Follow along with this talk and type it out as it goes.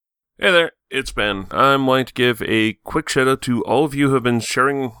Hey there, it's Ben. I'm wanting to give a quick shout out to all of you who have been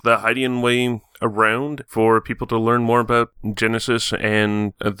sharing the Hydian Way around for people to learn more about Genesis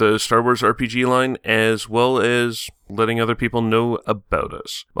and the Star Wars RPG line, as well as letting other people know about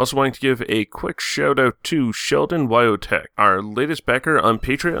us. I'm also wanting to give a quick shout out to Sheldon Wyotech, our latest backer on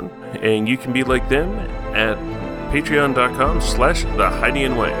Patreon, and you can be like them at patreon.com/The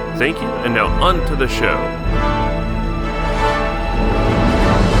Hydian Way. Thank you, and now on to the show.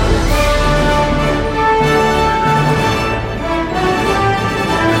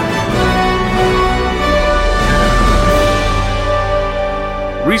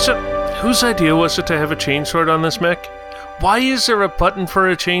 Risa, whose idea was it to have a chainsword on this mech? Why is there a button for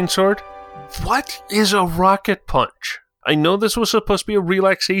a chainsword? What is a rocket punch? I know this was supposed to be a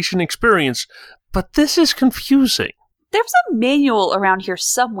relaxation experience, but this is confusing. There's a manual around here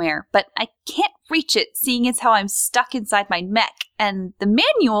somewhere, but I can't reach it, seeing as how I'm stuck inside my mech, and the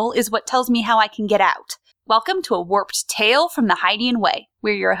manual is what tells me how I can get out. Welcome to A Warped Tale from the Hydian Way.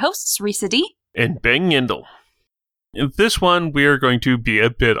 We're your hosts, Risa D. And Ben Yindle. In this one, we are going to be a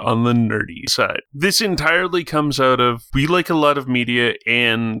bit on the nerdy side. This entirely comes out of, we like a lot of media,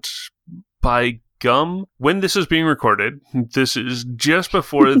 and by gum, when this is being recorded, this is just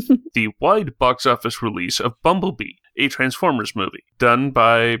before the wide box office release of Bumblebee, a Transformers movie, done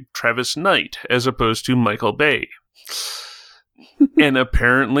by Travis Knight, as opposed to Michael Bay. And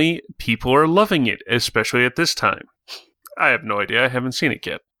apparently, people are loving it, especially at this time. I have no idea, I haven't seen it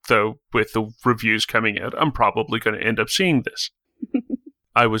yet. Though, with the reviews coming out, I'm probably going to end up seeing this.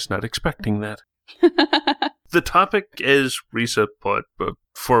 I was not expecting that. The topic, as Risa put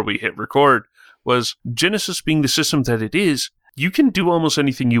before we hit record, was Genesis being the system that it is, you can do almost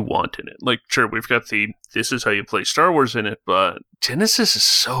anything you want in it. Like, sure, we've got this is how you play Star Wars in it, but Genesis is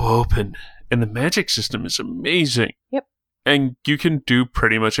so open, and the magic system is amazing. Yep. And you can do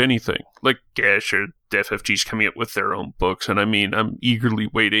pretty much anything. Like, yeah, sure, the FFG's coming up with their own books, and I mean, I'm eagerly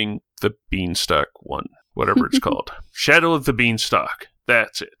waiting the Beanstalk one, whatever it's called. Shadow of the Beanstalk.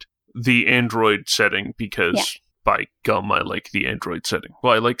 That's it. The Android setting, because by gum, I like the Android setting.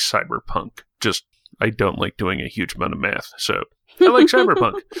 Well, I like Cyberpunk. Just, I don't like doing a huge amount of math, so I like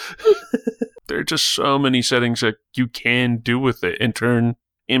Cyberpunk. There are just so many settings that you can do with it and turn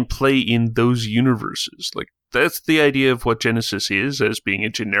and play in those universes. Like, that's the idea of what Genesis is, as being a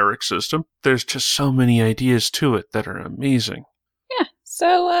generic system. There's just so many ideas to it that are amazing. Yeah,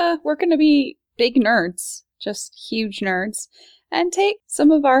 so we're going to be big nerds, just huge nerds, and take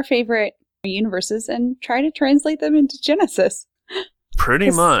some of our favorite universes and try to translate them into Genesis. Pretty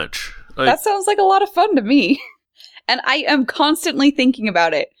much. That sounds like a lot of fun to me. And I am constantly thinking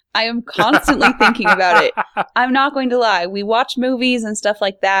about it. I'm not going to lie. We watch movies and stuff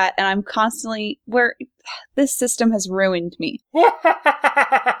like that, and I'm constantly this system has ruined me.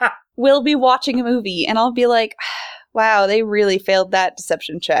 We'll be watching a movie, and I'll be like, wow, they really failed that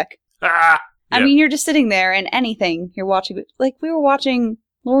deception check. I mean, you're just sitting there, and anything you're watching, like we were watching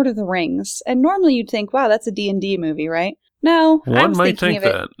Lord of the Rings, and normally you'd think, wow, that's a D&D movie, right? No, one might think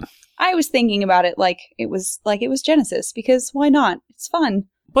that. I was thinking about it like it was Genesis, because why not? It's fun.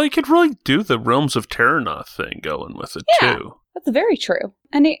 Well, you could really do the Realms of Terranoth thing going with it, too. That's very true.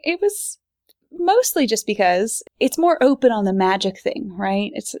 And it was mostly just because it's more open on the magic thing, right?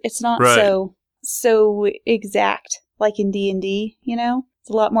 It's not so exact like in D&D, you know? It's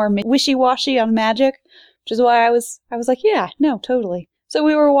a lot more wishy-washy on magic, which is why I was like, yeah, no, totally. So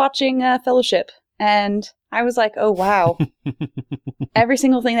we were watching Fellowship, and I was like, oh, wow. Every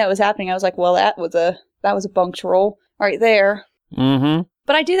single thing that was happening, I was like, well, that was a bunch roll right there. Mm-hmm.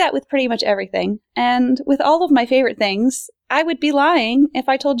 But I do that with pretty much everything. And with all of my favorite things, I would be lying if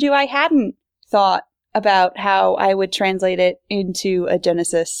I told you I hadn't thought about how I would translate it into a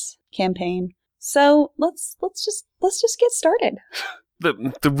Genesis campaign. So let's just get started.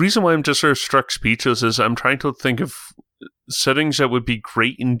 The reason why I'm just sort of struck speechless is I'm trying to think of settings that would be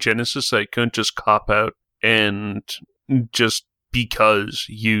great in Genesis that I couldn't just cop out and just because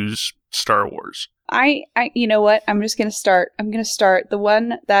use Star Wars. I you know what? I'm going to start the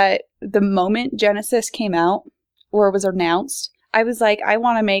one that the moment Genesis came out or was announced, I was like, I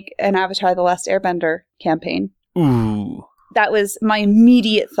want to make an Avatar: The Last Airbender campaign. Ooh. That was my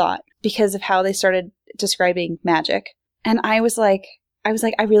immediate thought because of how they started describing magic. And I was like,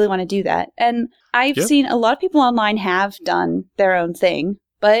 I really want to do that. And I've seen a lot of people online have done their own thing,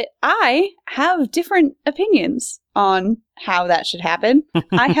 but I have different opinions on how that should happen.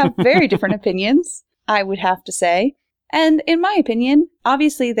 I have very different opinions, I would have to say. And in my opinion,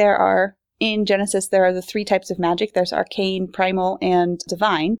 obviously in Genesis, there are the three types of magic. There's arcane, primal, and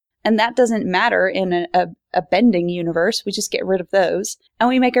divine. And that doesn't matter in a bending universe. We just get rid of those and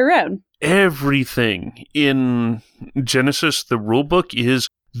we make our own. Everything in Genesis, the rulebook, is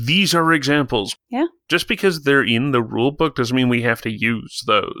these are examples. Yeah. Just because they're in the rulebook doesn't mean we have to use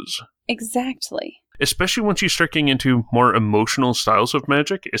those. Exactly. Especially once you start getting into more emotional styles of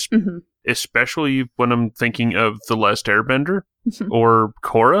magic, especially when I'm thinking of The Last Airbender or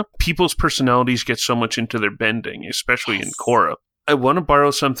Korra. People's personalities get so much into their bending, especially in Korra. I want to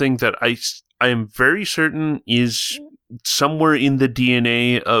borrow something that I am very certain is somewhere in the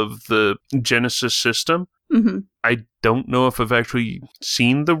DNA of the Genesis system. I don't know if I've actually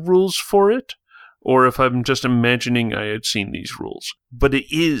seen the rules for it, or if I'm just imagining I had seen these rules. But it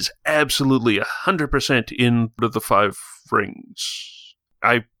is absolutely 100% in the Five Rings.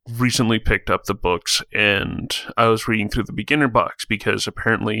 I recently picked up the books, and I was reading through the beginner box, because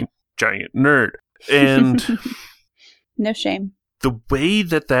apparently, giant nerd. And no shame. The way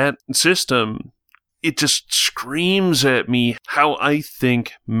that system, it just screams at me how I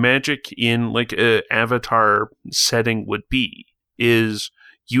think magic in like a Avatar setting would be, is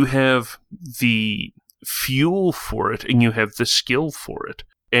you have the fuel for it and you have the skill for it.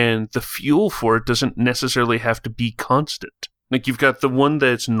 And the fuel for it doesn't necessarily have to be constant. Like, you've got the one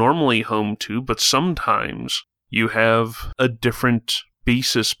that's normally home to, but sometimes you have a different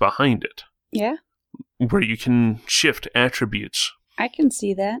basis behind it. Yeah. Where you can shift attributes. I can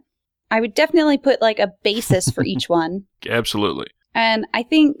see that. I would definitely put like a basis for each one. Absolutely. And I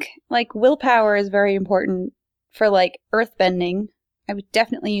think like willpower is very important for like earthbending. I would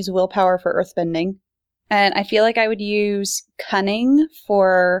definitely use willpower for earthbending. And I feel like I would use cunning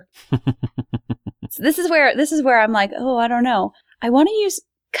for So this is where I'm like, oh, I don't know. I want to use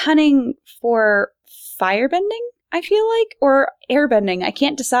cunning for firebending, I feel like, or airbending. I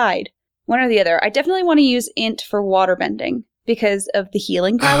can't decide. One or the other. I definitely want to use int for waterbending because of the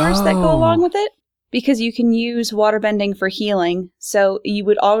healing powers that go along with it. Because you can use waterbending for healing, so you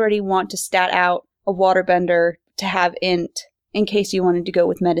would already want to stat out a waterbender to have int in case you wanted to go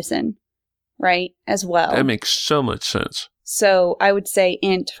with medicine, right? As well. That makes so much sense. So I would say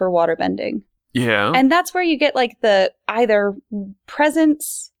int for waterbending. Yeah. And that's where you get like the either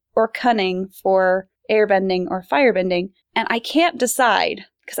presence or cunning for airbending or firebending. And I can't decide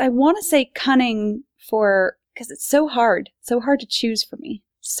because I want to say cunning for, because it's so hard to choose for me.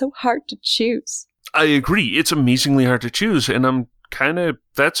 So hard to choose. I agree. It's amazingly hard to choose. And I'm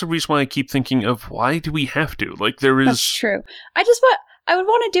that's the reason why I keep thinking of why do we have to? Like, there is. That's true. I would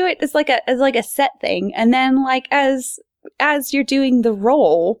want to do it as like a set thing. And then like as you're doing the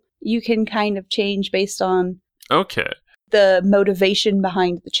role, you can kind of change based on the motivation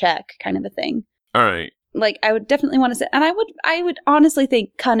behind the check, kind of a thing. All right. Like, I would definitely want to say, and I would honestly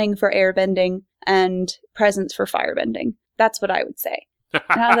think cunning for airbending and presence for firebending. That's what I would say.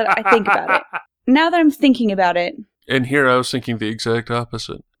 Now that I think about it. Now that I'm thinking about it. And here I was thinking the exact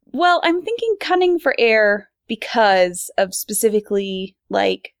opposite. Well, I'm thinking cunning for air because of specifically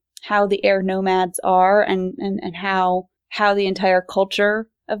like how the air nomads are and how the entire culture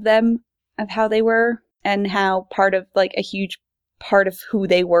of them, of how they were, and how part of like a huge part of who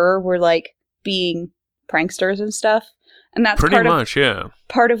they were like being pranksters and stuff. And that's pretty much, yeah.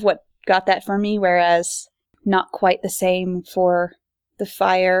 Part of what got that for me, whereas not quite the same for the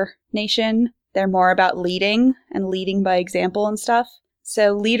Fire Nation. They're more about leading and leading by example and stuff.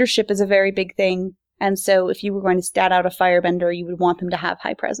 So leadership is a very big thing. And so if you were going to stat out a firebender, you would want them to have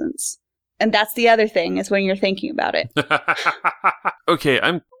high presence. And that's the other thing, is when you're thinking about it. Okay,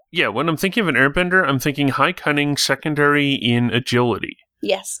 when I'm thinking of an airbender, I'm thinking high cunning, secondary in agility.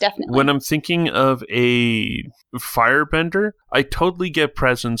 Yes, definitely. When I'm thinking of a firebender, I totally get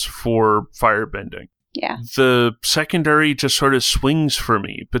presence for firebending. Yeah. The secondary just sort of swings for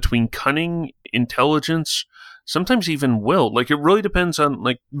me between cunning, intelligence, sometimes even will. Like, it really depends on,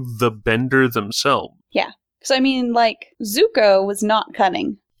 like, the bender themselves. Yeah. So, I mean, like, Zuko was not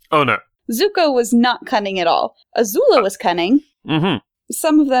cunning. Oh, no. Zuko was not cunning at all. Azula was cunning. Mm-hmm.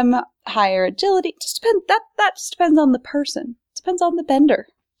 Some of them higher agility. Just depends. That just depends on the person. Depends on the bender.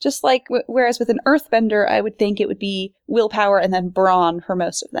 Just like, whereas with an earthbender, I would think it would be willpower and then brawn for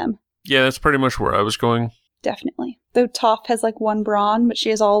most of them. Yeah, that's pretty much where I was going. Definitely. Though Toph has like one brawn, but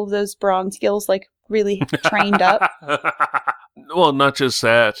she has all of those brawn skills like really trained up. Well, not just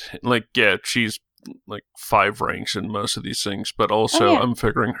that. Like, yeah, she's like 5 ranks in most of these things, but also I'm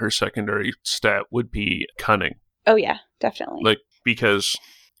figuring her secondary stat would be cunning. Oh yeah, definitely. Like, because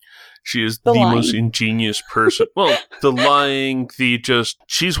she is the most ingenious person. Well, the lying,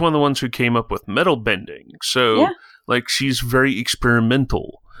 she's one of the ones who came up with metal bending. So, like, she's very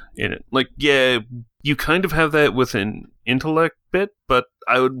experimental in it. Like, yeah, you kind of have that with an intellect bit, but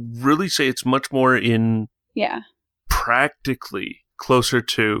I would really say it's much more in Yeah. Practically closer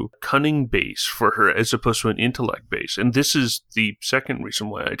to cunning base for her as opposed to an intellect base. And this is the second reason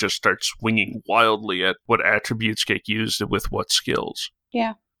why I just start swinging wildly at what attributes get used with what skills.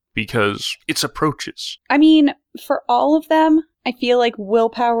 Yeah. Because it's approaches. I mean, for all of them, I feel like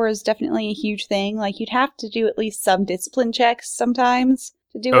willpower is definitely a huge thing. Like, you'd have to do at least some discipline checks sometimes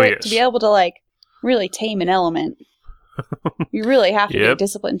to do it, yes. to be able to, like, really tame an element. You really have to do a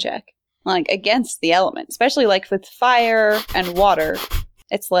discipline check. Like, against the element. Especially, like, with fire and water.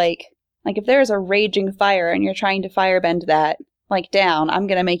 It's like if there's a raging fire and you're trying to firebend that, like, down, I'm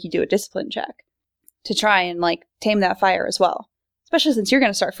gonna make you do a discipline check to try and, like, tame that fire as well. Especially since you're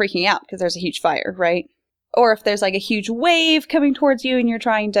gonna start freaking out because there's a huge fire, right? Or if there's, like, a huge wave coming towards you and you're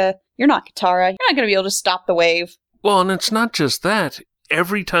not Katara, you're not gonna be able to stop the wave. Well, and it's not just that.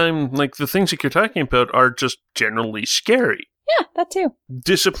 Every time, like, the things that you're talking about are just generally scary. Yeah, that too.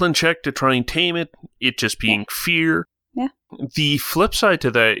 Discipline check to try and tame it just being fear. Yeah. The flip side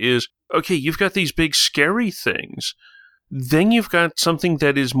to that is, okay, you've got these big scary things. Then you've got something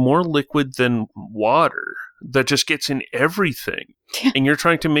that is more liquid than water that just gets in everything. And you're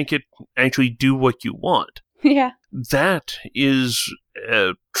trying to make it actually do what you want. Yeah. That is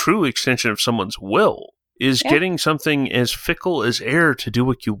a true extension of someone's will, is getting something as fickle as air to do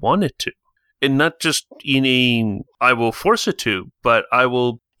what you want it to. And not just in a, I will force it to, but I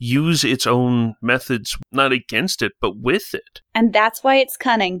will use its own methods, not against it, but with it. And that's why it's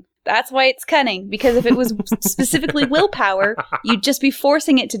cunning. That's why it's cunning. Because if it was specifically willpower, you'd just be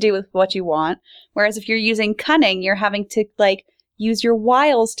forcing it to do with what you want. Whereas if you're using cunning, you're having to, like, use your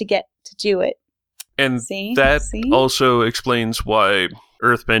wiles to get to do it. And that also explains why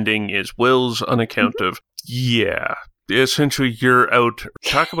earthbending is wills on account of, essentially you're out,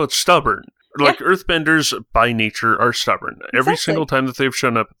 talk about stubborn. Like, earthbenders by nature are stubborn. Exactly. Every single time that they've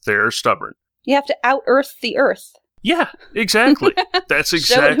shown up, they're stubborn. You have to out-earth the earth. Yeah, exactly. That's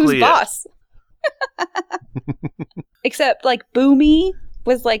exactly Show it who's boss. Except, like, Boomy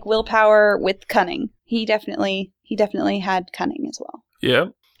was, like, willpower with cunning. He definitely had cunning as well. Yeah.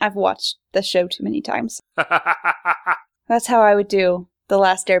 I've watched the show too many times. That's how I would do The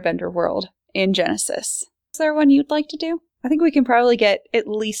Last Airbender world in Genesis. Is there one you'd like to do? I think we can probably get at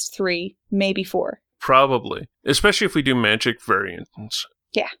least 3, maybe 4. Probably. Especially if we do magic variants.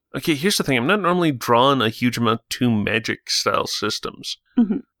 Yeah. Okay, here's the thing. I'm not normally drawn a huge amount to magic-style systems.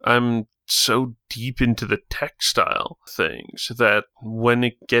 Mm-hmm. I'm so deep into the tech-style things that when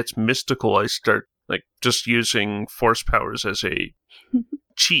it gets mystical, I start, like, just using force powers as a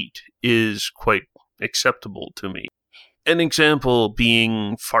cheat is quite acceptable to me. An example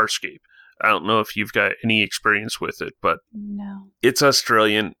being Farscape. I don't know if you've got any experience with it, but no. It's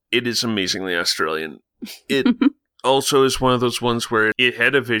Australian. It is amazingly Australian. It also is one of those ones where it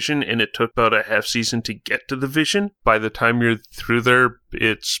had a vision and it took about a half season to get to the vision. By the time you're through there,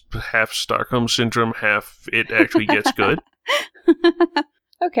 it's half Stockholm Syndrome, half it actually gets good.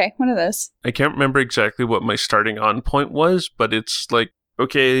 Okay, one of those. I can't remember exactly what my starting on point was, but it's like,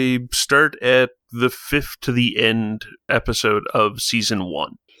 okay, start at the 5th to the end episode of season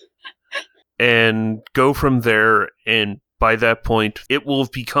 1. And go from there, and by that point, it will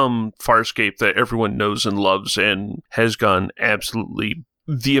have become Farscape that everyone knows and loves and has gone absolutely...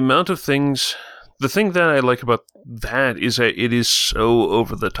 The amount of things... The thing that I like about that is that it is so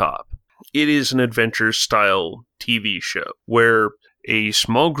over the top. It is an adventure-style TV show where a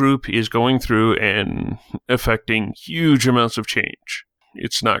small group is going through and affecting huge amounts of change.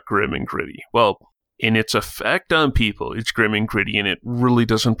 It's not grim and gritty. Well, in its effect on people, it's grim and gritty, and it really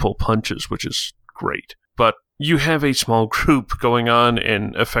doesn't pull punches, which is great. But you have a small group going on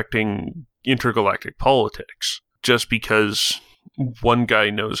and affecting intergalactic politics just because one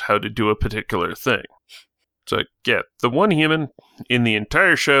guy knows how to do a particular thing. It's like, yeah, the one human in the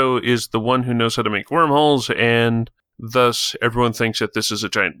entire show is the one who knows how to make wormholes, and thus everyone thinks that this is a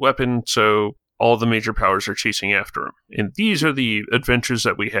giant weapon, so all the major powers are chasing after him. And these are the adventures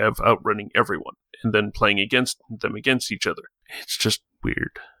that we have outrunning everyone, and then playing against them against each other. It's just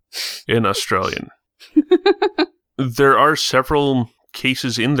weird. In Australian. There are several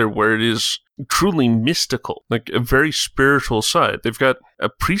cases in there where it is truly mystical, like a very spiritual side. They've got a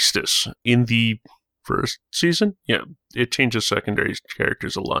priestess in the first season. Yeah, it changes secondary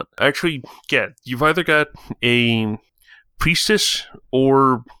characters a lot. Actually, yeah, you've either got a priestess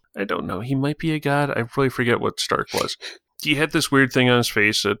or... I don't know. He might be a god. I really forget what Stark was. He had this weird thing on his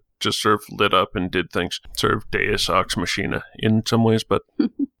face that just sort of lit up and did things. Sort of Deus Ex Machina in some ways, but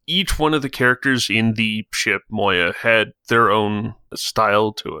each one of the characters in the ship, Moya, had their own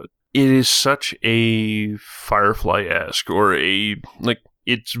style to it. It is such a Firefly-esque, or a, like,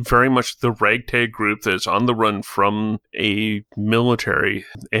 it's very much the ragtag group that's on the run from a military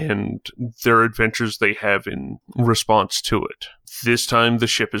and their adventures they have in response to it. This time the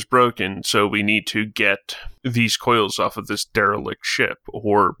ship is broken, so we need to get these coils off of this derelict ship,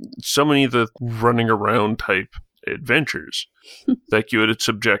 or so many of the running around type adventures that you would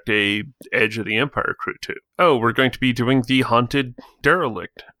subject a Edge of the Empire crew to. Oh, we're going to be doing the Haunted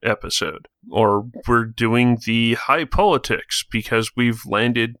Derelict episode, or we're doing the High Politics because we've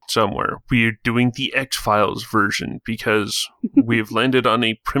landed somewhere. We're doing the X-Files version because we've landed on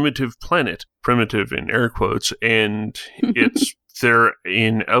a primitive planet, primitive in air quotes, and it's there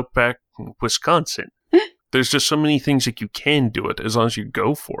in outback Wisconsin. There's just so many things that you can do it as long as you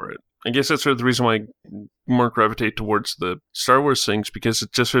go for it. I guess that's sort of the reason why I more gravitate towards the Star Wars things, because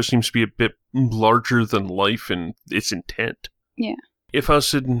it just sort of seems to be a bit larger than life in its intent. Yeah. If I was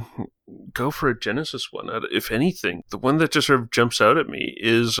to go for a Genesis one, if anything, the one that just sort of jumps out at me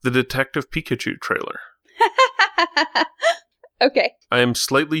is the Detective Pikachu trailer. Okay. I am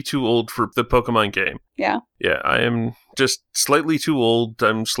slightly too old for the Pokemon game. Yeah. Yeah, I am just slightly too old.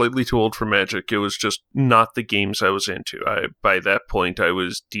 I'm slightly too old for Magic. It was just not the games I was into. By that point, I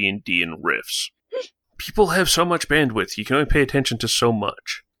was D&D and Rifts. People have so much bandwidth. You can only pay attention to so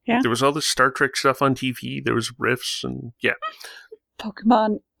much. Yeah. There was all this Star Trek stuff on TV. There was Rifts, and yeah.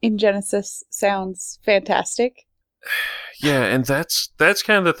 Pokemon in Genesis sounds fantastic. Yeah, and that's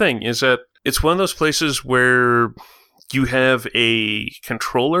kind of the thing, is that it's one of those places where you have a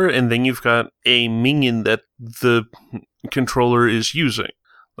controller, and then you've got a minion that the controller is using.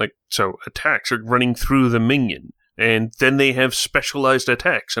 Like, so attacks are running through the minion, and then they have specialized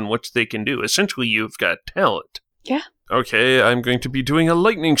attacks and what they can do. Essentially, you've got talent. Yeah. Okay, I'm going to be doing a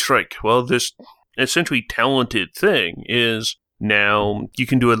lightning strike. Well, this essentially talented thing is now you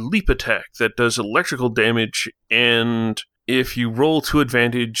can do a leap attack that does electrical damage, and if you roll to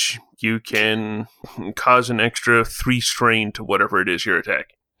advantage, you can cause an extra 3 strain to whatever it is you're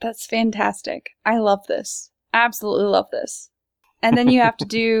attacking. That's fantastic. I love this. Absolutely love this. And then you have to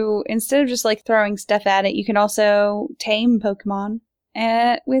do, instead of just like throwing stuff at it, you can also tame Pokemon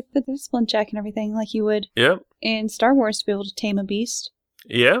with the discipline check and everything like you would in Star Wars to be able to tame a beast.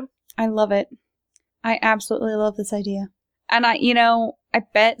 Yeah. I love it. I absolutely love this idea. And I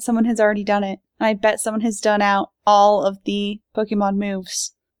bet someone has already done it. And I bet someone has done out all of the Pokemon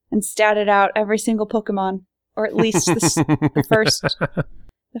moves and statted out every single Pokemon, or at least the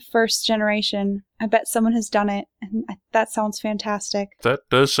first generation. I bet someone has done it, and that sounds fantastic. That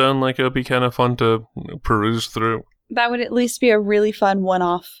does sound like it would be kind of fun to peruse through. That would at least be a really fun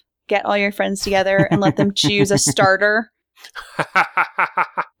one-off. Get all your friends together and let them choose a starter.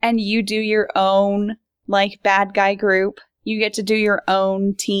 And you do your own, bad guy group. You get to do your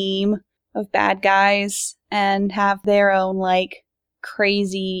own team of bad guys and have their own,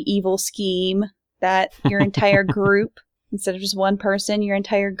 crazy evil scheme that your entire group, instead of just one person, your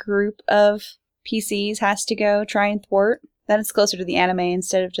entire group of PCs has to go try and thwart. Then it's closer to the anime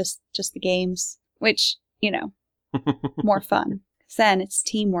instead of just the games, which, more fun. Then it's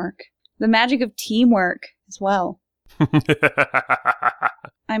teamwork. The magic of teamwork as well.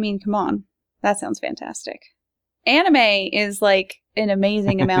 I mean, come on. That sounds fantastic. Anime is an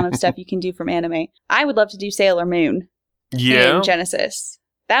amazing amount of stuff you can do from anime. I would love to do Sailor Moon in Genesis.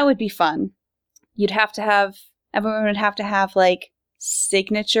 That would be fun. Everyone would have to have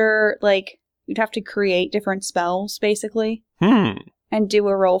signature, you'd have to create different spells basically and do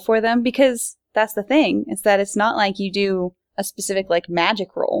a roll for them, because that's the thing, is that it's not like you do a specific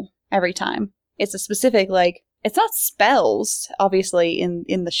magic roll every time. It's a specific it's not spells obviously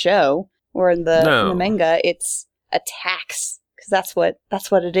in the show or in the manga. It's attacks, because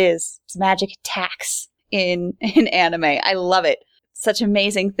that's what it is. It's magic attacks in anime. I love it. Such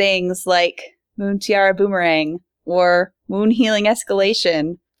amazing things like Moon Tiara Boomerang or Moon Healing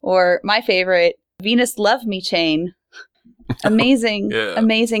Escalation, or my favorite, Venus Love Me Chain. Amazing,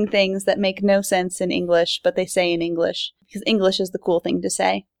 amazing things that make no sense in English, but they say in English, because English is the cool thing to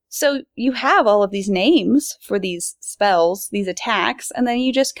say. So you have all of these names for these spells, these attacks, and then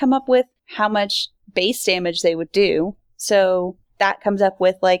you just come up with how much base damage they would do. So that comes up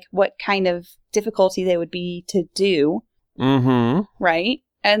with what kind of difficulty they would be to do. Mm-hmm. Right?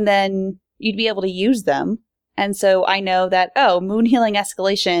 And then you'd be able to use them. And so I know that, Moon Healing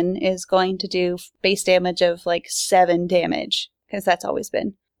Escalation is going to do base damage of 7 damage, because that's always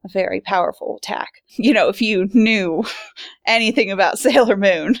been a very powerful attack. If you knew anything about Sailor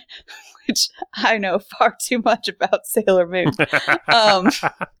Moon, which I know far too much about Sailor Moon.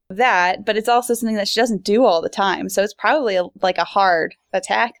 But it's also something that she doesn't do all the time. So it's probably a hard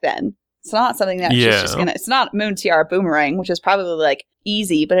attack then. It's not something that she's just gonna. It's not Moon Tiara Boomerang, which is probably like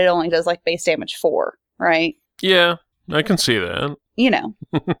easy, but it only does like base damage 4, right? Yeah, I can see that. You know.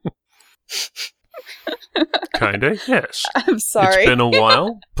 Kinda, yes. I'm sorry. It's been a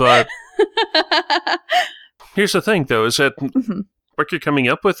while, but here's the thing, though, is that what you're coming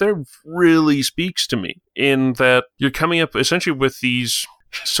up with there really speaks to me, in that you're coming up essentially with these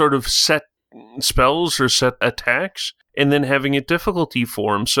sort of set spells or set attacks, and then having a difficulty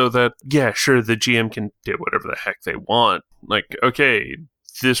form so that, yeah, sure, the GM can do whatever the heck they want. Like, okay,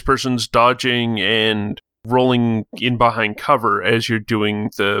 this person's dodging and rolling in behind cover as you're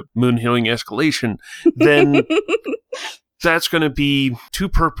doing the moon healing escalation, then that's going to be 2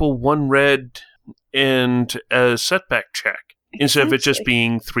 purple, 1 red, and a setback check, instead of it just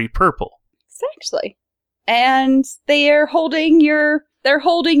being 3 purple. Exactly. And they're holding your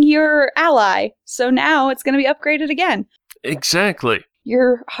ally, so now it's going to be upgraded again. Exactly.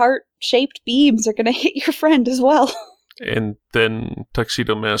 Your heart-shaped beams are going to hit your friend as well. And then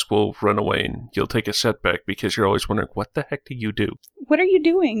Tuxedo Mask will run away and you'll take a setback because you're always wondering, what the heck do you do? What are you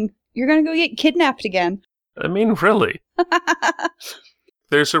doing? You're going to go get kidnapped again. I mean, really.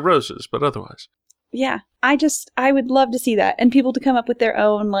 There's the roses, but otherwise. Yeah, I would love to see that. And people to come up with their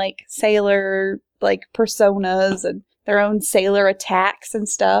own, like, sailor, like, personas and their own sailor attacks and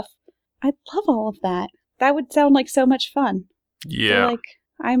stuff. I'd love all of that. That would sound like so much fun. Yeah. So, like,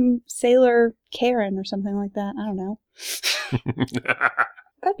 I'm Sailor Karen or something like that. I don't know.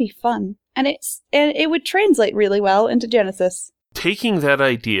 That'd be fun. And it would translate really well into Genesis. Taking that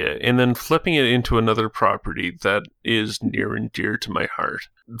idea and then flipping it into another property that is near and dear to my heart.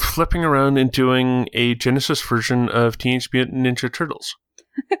 Flipping around and doing a Genesis version of Teenage Mutant Ninja Turtles.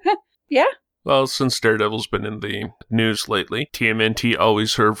 Yeah. Well, since Daredevil's been in the news lately, TMNT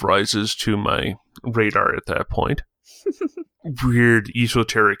always sort of rises to my radar at that point. Weird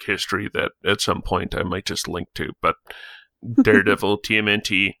esoteric history that at some point I might just link to, but Daredevil,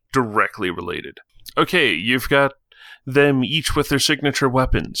 TMNT, directly related. Okay, you've got them each with their signature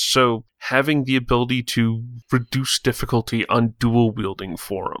weapons, so having the ability to reduce difficulty on dual wielding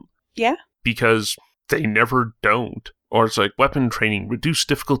for them. Yeah. Because they never don't. Or it's like weapon training, reduce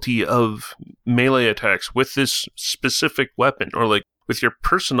difficulty of melee attacks with this specific weapon, or like with your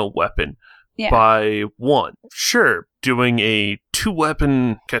personal weapon. Yeah. By 1. Sure, doing a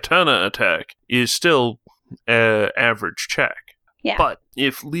 2-weapon katana attack is still an average check. Yeah. But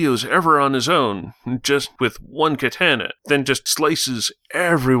if Leo's ever on his own, just with 1 katana, then just slices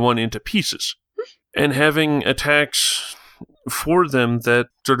everyone into pieces. And having attacks for them that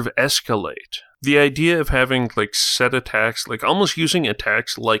sort of escalate. The idea of having, like, set attacks, like almost using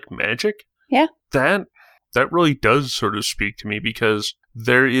attacks like magic. Yeah. That really does sort of speak to me, because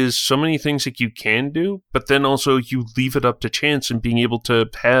there is so many things that you can do, but then also you leave it up to chance and being able to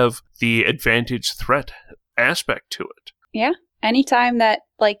have the advantage threat aspect to it. Yeah. Anytime that,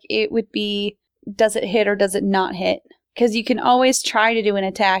 like, it would be, does it hit or does it not hit? Because you can always try to do an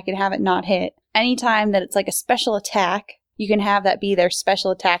attack and have it not hit. Anytime that it's like a special attack, you can have that be their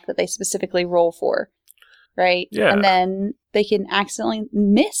special attack that they specifically roll for. Right? Yeah. And then they can accidentally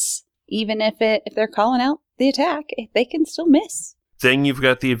miss. Even if they're calling out the attack, they can still miss. Then you've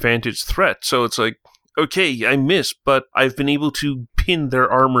got the advantage threat. So it's like, okay, I missed, but I've been able to pin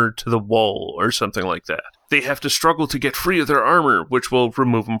their armor to the wall or something like that. They have to struggle to get free of their armor, which will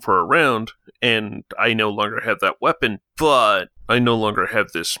remove them for a round, and I no longer have that weapon, but I no longer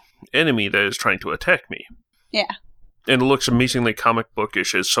have this enemy that is trying to attack me. Yeah. And it looks amazingly comic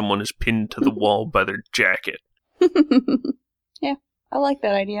bookish as someone is pinned to the wall by their jacket. Yeah, I like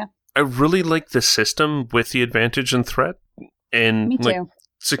that idea. I really like the system with the advantage and threat. And me too. Like,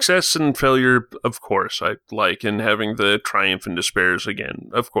 success and failure, of course, I like, and having the triumph and despairs again,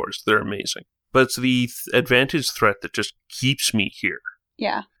 of course, they're amazing. But it's the advantage threat that just keeps me here.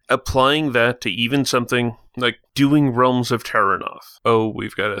 Yeah. Applying that to even something like doing Realms of Terranoth. Oh,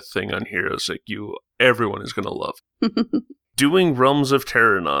 we've got a thing on Heroes that everyone is going to love. Doing Realms of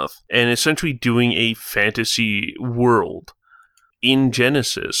Terranoth and essentially doing a fantasy world in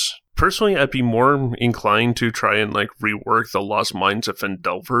Genesis. Personally, I'd be more inclined to try and like rework the Lost Mines of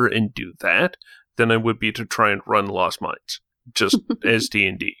Phandelver and do that than I would be to try and run Lost Mines just as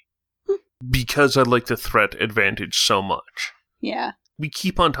D&D. Because I like the threat advantage so much. Yeah. We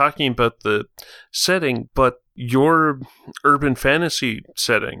keep on talking about the setting, but your urban fantasy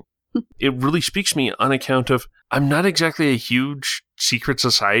setting, it really speaks to me on account of I'm not exactly a huge secret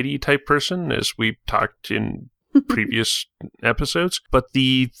society type person, as we talked in previous episodes, but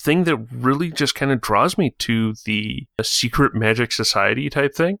the thing that really just kind of draws me to the secret magic society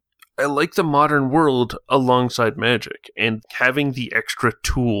type thing I like the modern world alongside magic and having the extra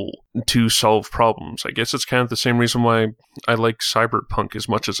tool to solve problems. I guess it's kind of the same reason why I like Cyberpunk as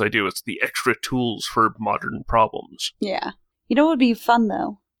much as I do. It's the extra tools for modern problems. Yeah. You know what would be fun,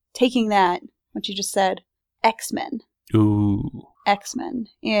 though? Taking that, what you just said, X-Men. Ooh. X-Men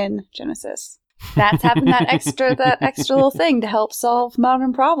in Genesis. That's having that extra little thing to help solve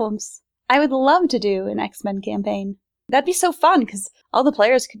modern problems. I would love to do an X-Men campaign. That'd be so fun, because all the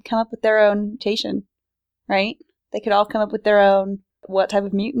players could come up with their own mutation, right? They could all come up with their own, what type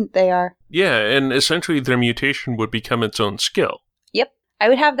of mutant they are. Yeah, and essentially their mutation would become its own skill. Yep. I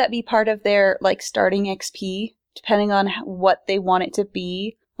would have that be part of their, like, starting XP, depending on what they want it to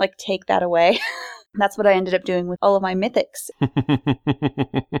be. Like, take that away. That's what I ended up doing with all of my mythics.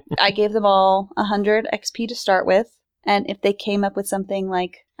 I gave them all 100 XP to start with, and if they came up with something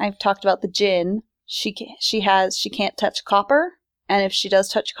like, I've talked about the Djinn, she can't touch copper, and if she does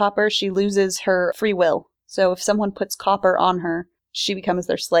touch copper, she loses her free will. So if someone puts copper on her, she becomes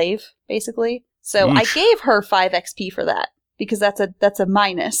their slave, basically. So I gave her 5 XP for that, because that's a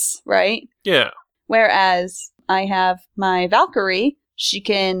minus, right? Yeah. Whereas I have my Valkyrie, she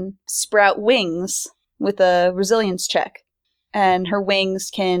can sprout wings with a resilience check, and her wings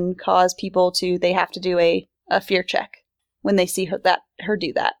can cause people they have to do a fear check when they see her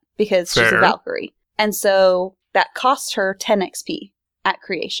do that, because she's a Valkyrie. And so that cost her 10 XP at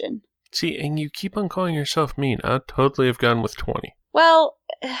creation. See, and you keep on calling yourself mean. I'd totally have gone with 20. Well,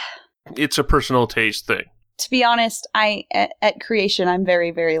 it's a personal taste thing. To be honest, at creation, I'm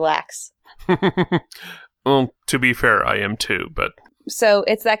very, very lax. Well, to be fair, I am too, but... So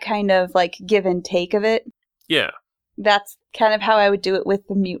it's that kind of, like, give and take of it. Yeah. That's kind of how I would do it with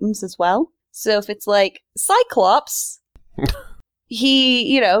the mutants as well. So if it's like, Cyclops,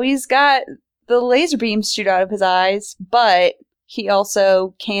 he's got the laser beams shoot out of his eyes, but he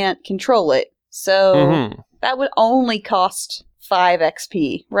also can't control it. So that would only cost 5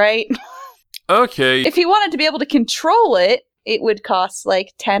 XP, right? Okay. If he wanted to be able to control it, it would cost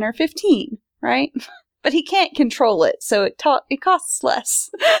like 10 or 15, right? But he can't control it, so it costs less.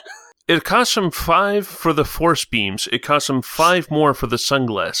 It costs him 5 for the force beams. It costs him 5 more for the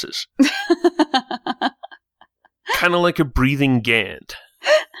sunglasses. Kind of like a breathing Gand.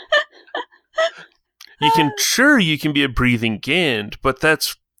 You can be a breathing Gand, but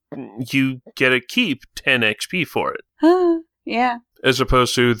you get to keep 10 XP for it. Yeah. As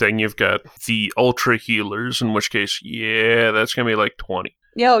opposed to then you've got the ultra healers, in which case, yeah, that's going to be like 20.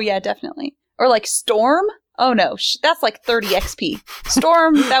 Oh, yeah, definitely. Or like Storm? Oh no, that's like 30 XP.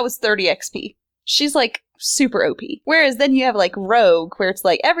 Storm, that was 30 XP. She's like super OP. Whereas then you have like Rogue, where it's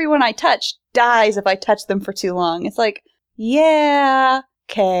like everyone I touch dies if I touch them for too long. It's like, yeah,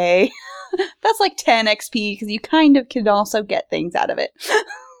 okay. That's like 10 XP, because you kind of can also get things out of it.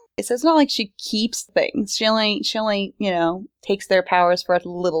 So it's not like she keeps things. She only, takes their powers for a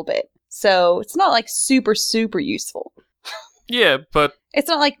little bit. So it's not like super, super useful. Yeah, but... It's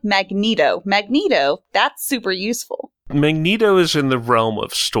not like Magneto. Magneto, that's super useful. Magneto is in the realm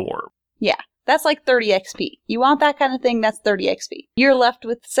of Storm. Yeah, that's like 30 XP. You want that kind of thing, that's 30 XP. You're left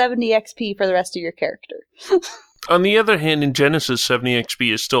with 70 XP for the rest of your character. On the other hand, in Genesis, 70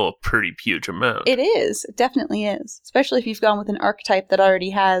 XP is still a pretty huge amount. It is. It definitely is. Especially if you've gone with an archetype that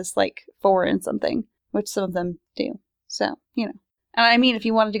already has, like, 4 and something, which some of them do. So, And I mean, if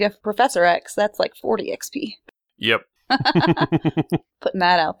you wanted to go for Professor X, that's like 40 XP. Yep. Putting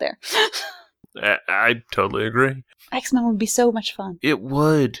that out there. I totally agree. X-Men would be so much fun. It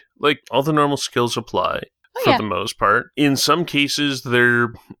would. Like, all the normal skills apply. For the most part. In some cases,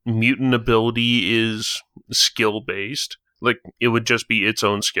 their mutant ability is skill-based. Like, it would just be its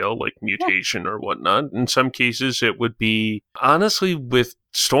own skill, like mutation or whatnot. In some cases, it would be... Honestly, with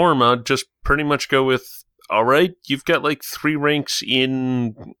Storm, I'd just pretty much go with, alright, you've got like 3 ranks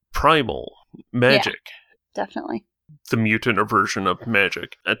in Primal Magic. Yeah, definitely. The mutant version of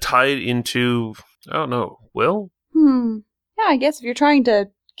magic. Tied into, I don't know, will? Yeah, I guess if you're trying to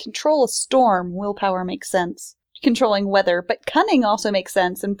control a storm, willpower makes sense. Controlling weather, but cunning also makes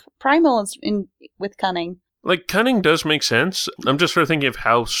sense, and primal is with cunning. Like, cunning does make sense. I'm just sort of thinking of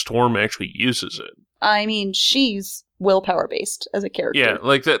how Storm actually uses it. I mean, she's willpower based as a character. Yeah,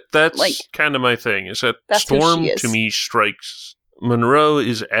 like that's like, kind of my thing, is that Storm to me strikes. Monroe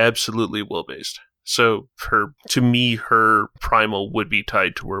is absolutely will based. So to me, her primal would be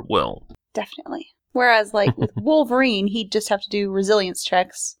tied to her will. Definitely. Whereas, like, with Wolverine, he'd just have to do resilience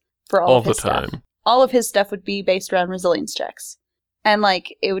checks for all of his stuff. All the time. All of his stuff would be based around resilience checks. And,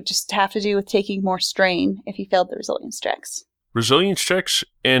 like, it would just have to do with taking more strain if he failed the resilience checks. Resilience checks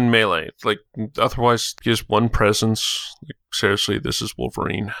and melee. Like, otherwise, just one presence. Like, seriously, this is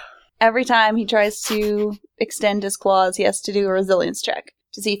Wolverine. Every time he tries to extend his claws, he has to do a resilience check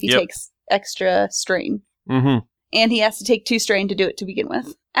to see if he takes extra strain. Mm-hmm. And he has to take 2 strain to do it to begin with.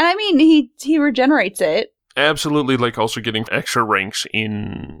 And I mean, he regenerates it. Absolutely, like also getting extra ranks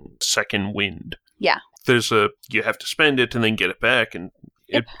in Second Wind. Yeah. You have to spend it and then get it back, and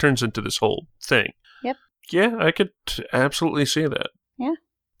it turns into this whole thing. Yep. Yeah, I could absolutely see that. Yeah.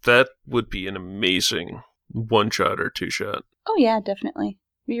 That would be an amazing 1-shot or 2-shot. Oh yeah, definitely.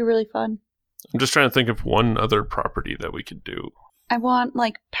 It'd be really fun. I'm just trying to think of one other property that we could do. I want,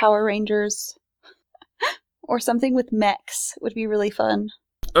 like, Power Rangers or something with mechs would be really fun.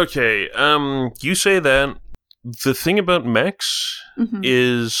 Okay, you say that. The thing about mechs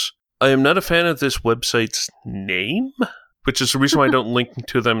is I am not a fan of this website's name, which is the reason why I don't link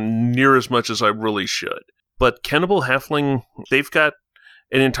to them near as much as I really should. But Cannibal Halfling, they've got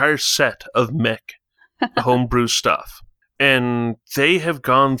an entire set of mech homebrew stuff. And they have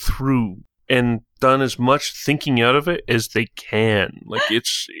gone through and done as much thinking out of it as they can. Like,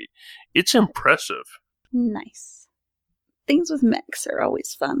 it's impressive. Nice. Things with mechs are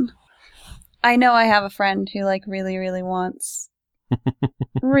always fun. I know I have a friend who, like, really, really wants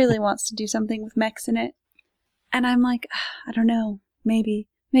to do something with mechs in it. And I'm like, I don't know. Maybe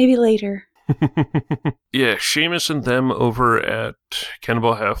later. Yeah, Seamus and them over at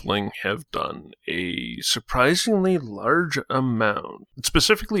Cannibal Halfling have done a surprisingly large amount,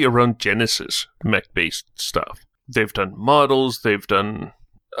 specifically around Genesis mech-based stuff. They've done models, they've done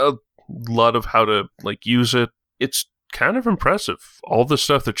a lot of how to, like, use it. It's kind of impressive, all the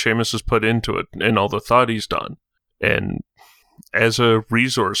stuff that Seamus has put into it and all the thought he's done. And as a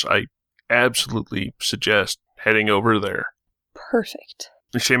resource, I absolutely suggest heading over there. Perfect.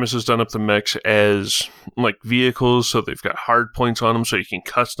 Seamus has done up the mechs as, like, vehicles, so they've got hard points on them, so you can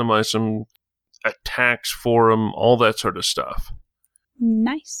customize them, attacks for them, all that sort of stuff.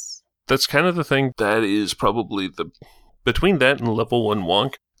 Nice. That's kind of the thing that is probably between that and Level 1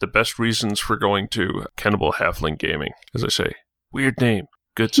 Wonk, the best reasons for going to Cannibal Halfling Gaming. As I say, weird name,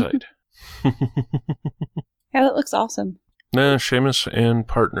 good site. Yeah, that looks awesome. Nah, Seamus and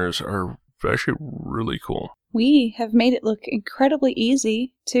partners are actually really cool. We have made it look incredibly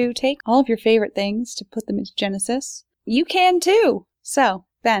easy to take all of your favorite things to put them into Genesis. You can too! So,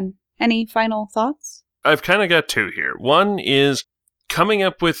 Ben, any final thoughts? I've kind of got 2 here. One is coming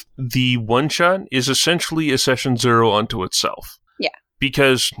up with the 1-shot is essentially a session 0 unto itself. Yeah.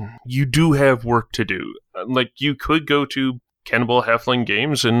 Because you do have work to do. Like, you could go to Cannibal Halfling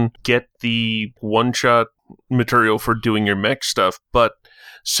Games and get the 1-shot material for doing your mech stuff, but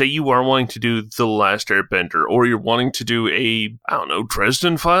say you are wanting to do The Last Airbender, or you're wanting to do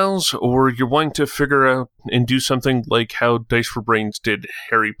Dresden Files, or you're wanting to figure out and do something like how Dice for Brains did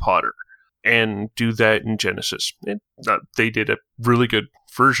Harry Potter, and do that in Genesis. They did a really good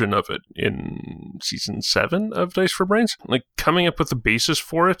version of it in Season 7 of Dice for Brains. Like, coming up with the basis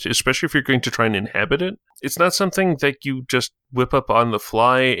for it, especially if you're going to try and inhabit it, it's not something that you just whip up on the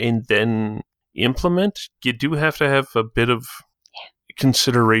fly and then implement. You do have to have a bit of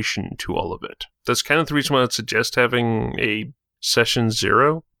consideration to all of it. That's kind of the reason why I'd suggest having a session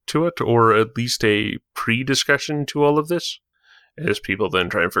 0 to it, or at least a pre-discussion to all of this, as people then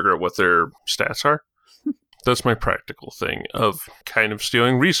try and figure out what their stats are. That's my practical thing of kind of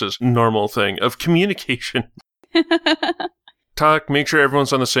stealing Reese's normal thing of communication. Talk, make sure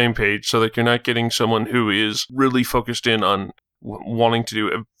everyone's on the same page so that you're not getting someone who is really focused in on wanting to do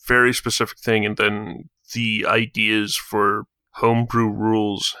a very specific thing, and then the ideas for homebrew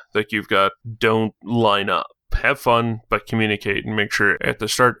rules that you've got don't line up. Have fun, but communicate and make sure at the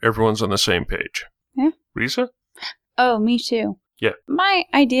start everyone's on the same page. Yeah. Risa? Oh, me too. Yeah. My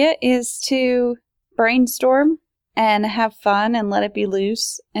idea is to brainstorm and have fun and let it be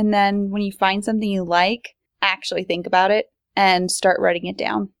loose. And then when you find something you like, actually think about it and start writing it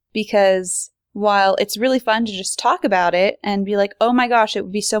down. Because while it's really fun to just talk about it and be like, oh my gosh, it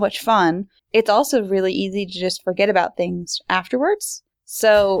would be so much fun, it's also really easy to just forget about things afterwards.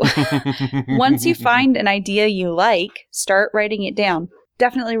 So once you find an idea you like, start writing it down.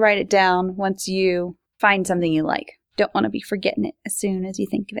 Definitely write it down once you find something you like. Don't want to be forgetting it as soon as you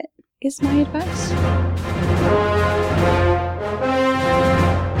think of it, is my advice.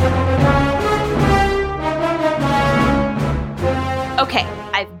 Okay,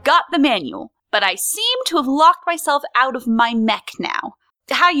 I've got the manual, but I seem to have locked myself out of my mech now.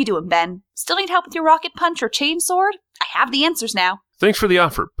 How you doing, Ben? Still need help with your rocket punch or chainsword? I have the answers now. Thanks for the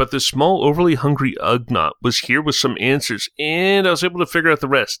offer, but this small, overly hungry Ugnaught was here with some answers, and I was able to figure out the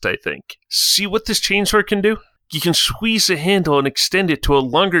rest, I think. See what this chainsword can do? You can squeeze the handle and extend it to a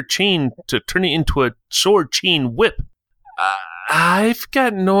longer chain to turn it into a sword chain whip. I've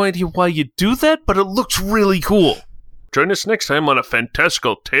got no idea why you do that, but it looks really cool. Join us next time on a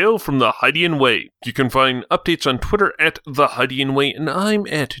fantastical tale from the Hydian Way. You can find updates on Twitter at The Hydian Way, and I'm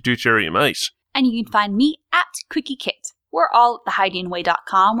at Deuterium Ice. And you can find me at Quickie Kit. We're all at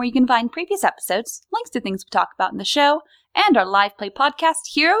thehydianway.com, where you can find previous episodes, links to things we talk about in the show, and our live play podcast,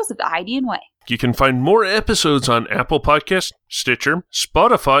 Heroes of the Hydian Way. You can find more episodes on Apple Podcasts, Stitcher,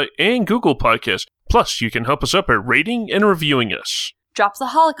 Spotify, and Google Podcasts. Plus, you can help us up by rating and reviewing us. Drop the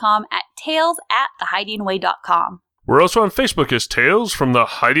holocom at tales@thehydianway.com. We're also on Facebook as Tales from the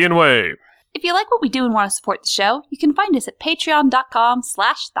Hydian Way. If you like what we do and want to support the show, you can find us at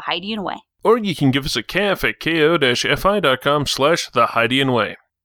patreon.com/thehydianway. Or you can give us a calf at ko-fi.com/thehydianway.